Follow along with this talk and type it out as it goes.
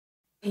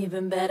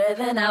Even better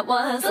than I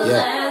was the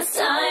last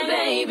time,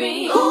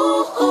 baby.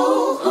 Ooh,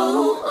 ooh,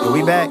 ooh, ooh.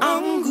 We back.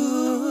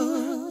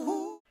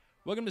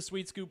 Welcome to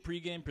Sweet Scoop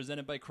Pregame,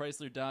 presented by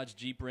Chrysler Dodge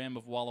Jeep Ram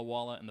of Walla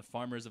Walla and the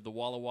farmers of the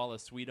Walla Walla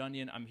Sweet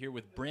Onion. I'm here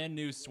with brand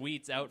new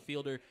Sweets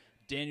outfielder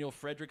Daniel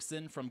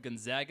Fredrickson from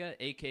Gonzaga,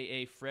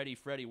 a.k.a. Freddie.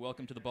 Freddie,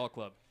 welcome to the ball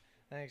club.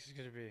 Thanks, it's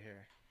good to be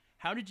here.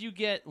 How did you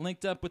get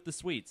linked up with the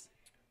Sweets?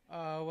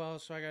 So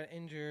I got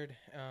injured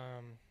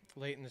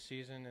late in the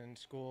season in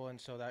school,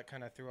 and so that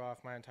kind of threw off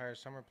my entire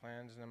summer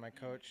plans. And then my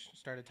coach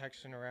started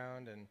texting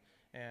around,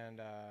 and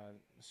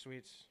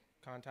Sweets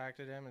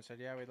contacted him and said,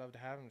 yeah, we'd love to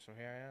have him, so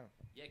here I am.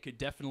 Yeah, could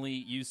definitely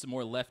use some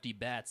more lefty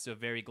bats, so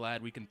very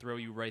glad we can throw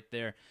you right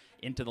there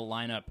into the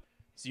lineup.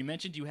 So you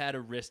mentioned you had a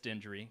wrist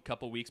injury a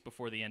couple weeks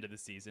before the end of the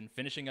season,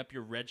 finishing up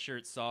your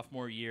redshirt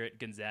sophomore year at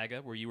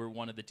Gonzaga, where you were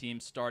one of the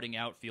team's starting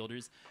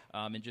outfielders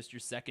in just your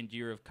second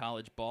year of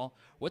college ball.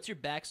 What's your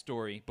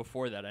backstory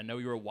before that? I know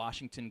you're a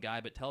Washington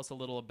guy, but tell us a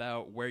little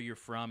about where you're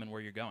from and where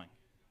you're going.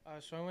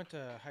 So I went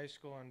to high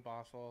school in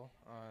Bothell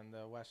on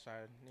the west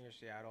side near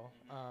Seattle,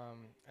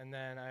 and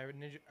then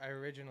I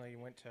originally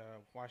went to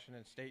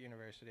Washington State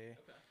University,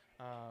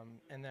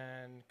 and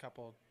then a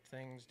couple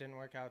things didn't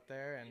work out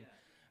there, and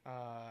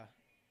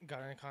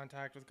got in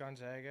contact with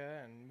Gonzaga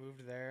and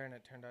moved there, and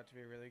it turned out to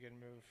be a really good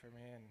move for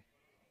me. And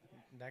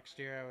next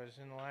year I was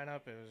in the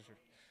lineup. It was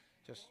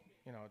just,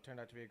 it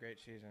turned out to be a great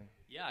season.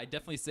 Yeah, I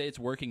definitely say it's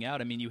working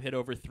out. I mean, you hit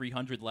over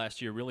 300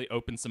 last year, really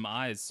opened some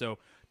eyes. So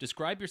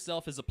describe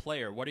yourself as a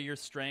player. What are your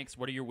strengths?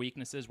 What are your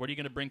weaknesses? What are you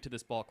going to bring to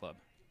this ball club?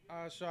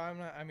 So I'm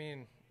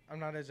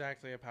not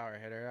exactly a power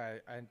hitter.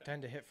 I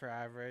tend to hit for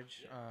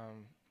average,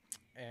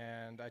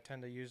 and I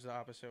tend to use the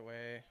opposite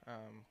way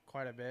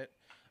quite a bit.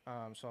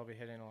 So I'll be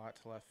hitting a lot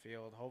to left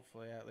field,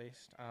 hopefully at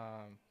least.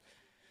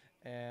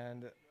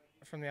 And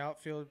from the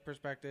outfield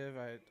perspective,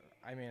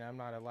 I'm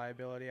not a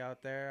liability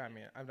out there.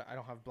 I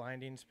don't have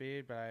blinding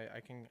speed, but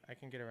I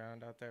can get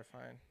around out there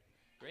fine.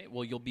 Great.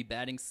 Well, you'll be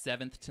batting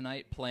seventh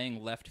tonight,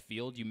 playing left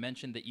field. You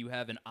mentioned that you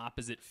have an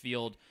opposite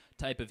field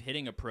type of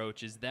hitting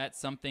approach. Is that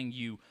something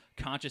you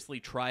consciously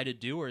try to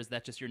do, or is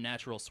that just your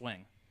natural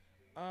swing?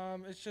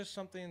 It's just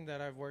something that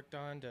I've worked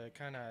on to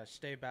kind of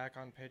stay back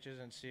on pitches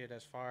and see it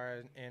as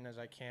far in as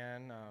I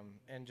can.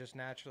 And just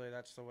naturally,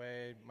 that's the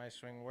way my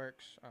swing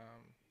works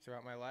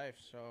throughout my life.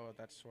 So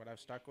that's what I've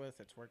stuck with.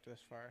 It's worked this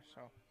far.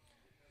 So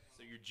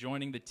you're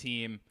joining the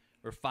team.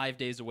 We're 5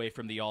 days away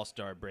from the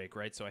All-Star break,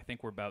 right? So I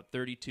think we're about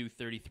 32,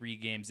 33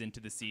 games into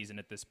the season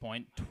at this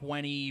point.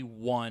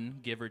 21,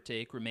 give or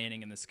take,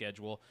 remaining in the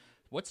schedule.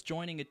 What's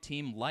joining a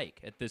team like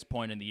at this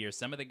point in the year?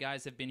 Some of the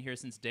guys have been here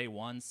since day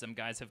one. Some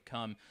guys have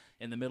come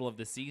in the middle of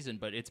the season,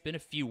 but it's been a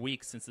few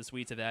weeks since the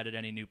Sweets have added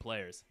any new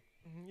players.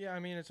 Yeah,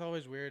 it's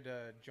always weird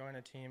to join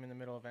a team in the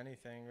middle of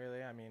anything, really.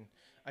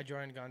 I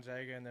joined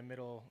Gonzaga in the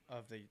middle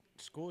of the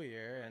school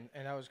year,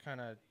 and that was kind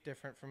of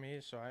different for me.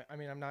 So,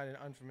 I'm not in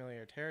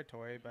unfamiliar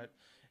territory, but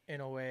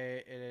in a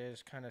way it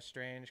is kind of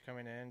strange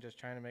coming in, just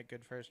trying to make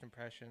good first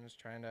impressions,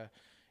 trying to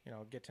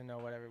get to know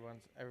what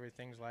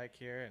everything's like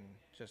here, and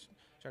just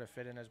try to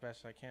fit in as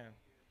best I can.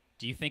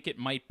 Do you think it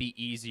might be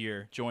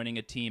easier joining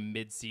a team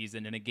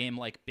mid-season in a game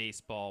like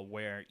baseball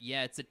where,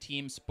 yeah, it's a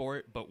team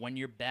sport, but when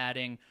you're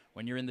batting,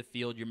 when you're in the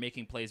field, you're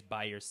making plays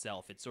by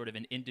yourself? It's sort of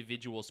an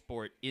individual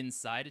sport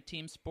inside a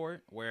team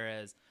sport,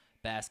 whereas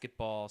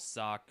basketball,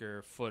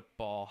 soccer,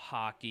 football,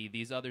 hockey,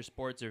 these other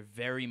sports are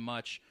very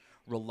much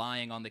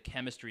relying on the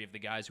chemistry of the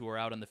guys who are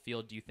out on the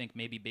field. Do you think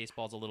maybe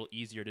baseball's a little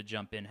easier to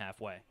jump in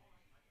halfway?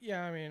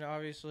 Yeah,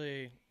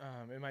 obviously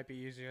it might be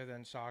easier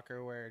than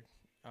soccer where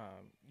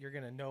you're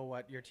going to know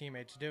what your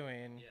teammate's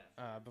doing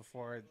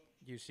before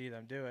you see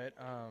them do it.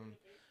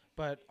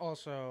 But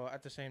also,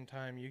 at the same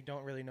time, you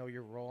don't really know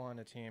your role on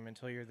a team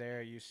until you're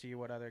there. You see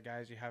what other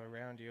guys you have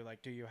around you.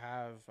 Like, do you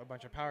have a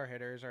bunch of power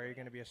hitters, or are you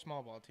going to be a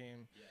small ball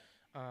team?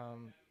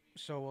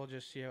 So we'll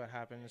just see what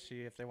happens,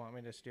 see if they want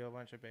me to steal a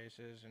bunch of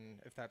bases, and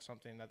if that's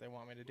something that they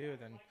want me to do,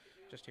 then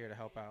just here to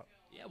help out.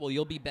 Yeah, well,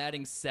 you'll be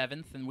batting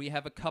seventh, and we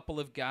have a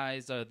couple of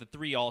guys, the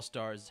three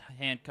All-Stars,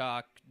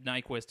 Hancock,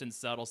 Nyquist, and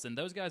Suttleson.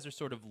 Those guys are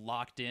sort of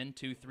locked in,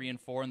 2, 3,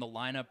 and 4 in the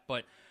lineup,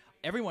 but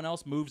everyone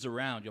else moves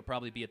around. You'll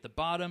probably be at the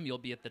bottom, you'll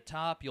be at the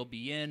top, you'll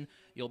be in,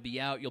 you'll be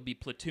out, you'll be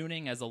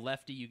platooning. As a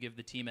lefty, you give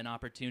the team an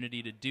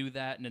opportunity to do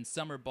that. And in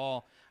summer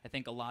ball, I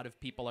think a lot of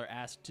people are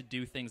asked to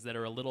do things that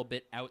are a little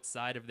bit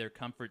outside of their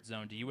comfort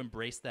zone. Do you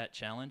embrace that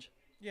challenge?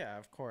 Yeah,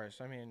 of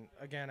course.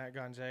 Again, at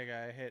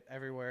Gonzaga, I hit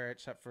everywhere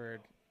except for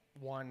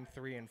 1,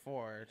 3, and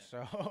 4.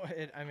 So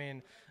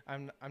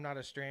I'm not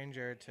a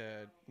stranger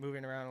to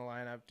moving around the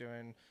lineup,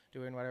 doing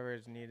whatever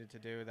is needed to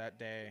do that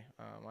day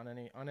on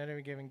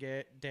any given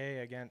day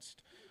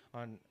against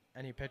on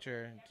any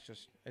pitcher.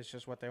 It's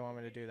just what they want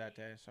me to do that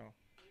day. So.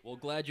 Well,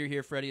 glad you're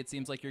here, Freddie. It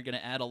seems like you're going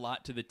to add a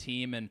lot to the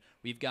team, and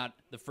we've got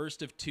the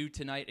first of 2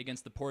 tonight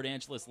against the Port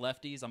Angeles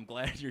lefties. I'm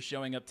glad you're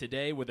showing up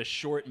today with a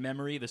short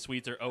memory. The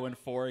Sweets are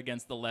 0-4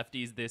 against the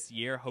lefties this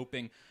year,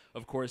 hoping,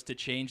 of course, to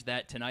change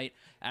that tonight.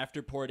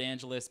 After Port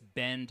Angeles,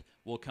 Bend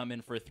will come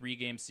in for a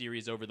 3-game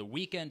series over the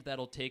weekend.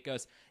 That'll take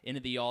us into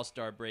the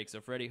All-Star break. So,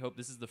 Freddie, hope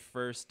this is the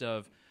first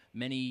of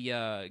many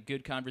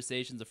good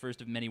conversations, the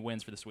first of many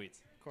wins for the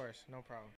Sweets. Of course, no problem.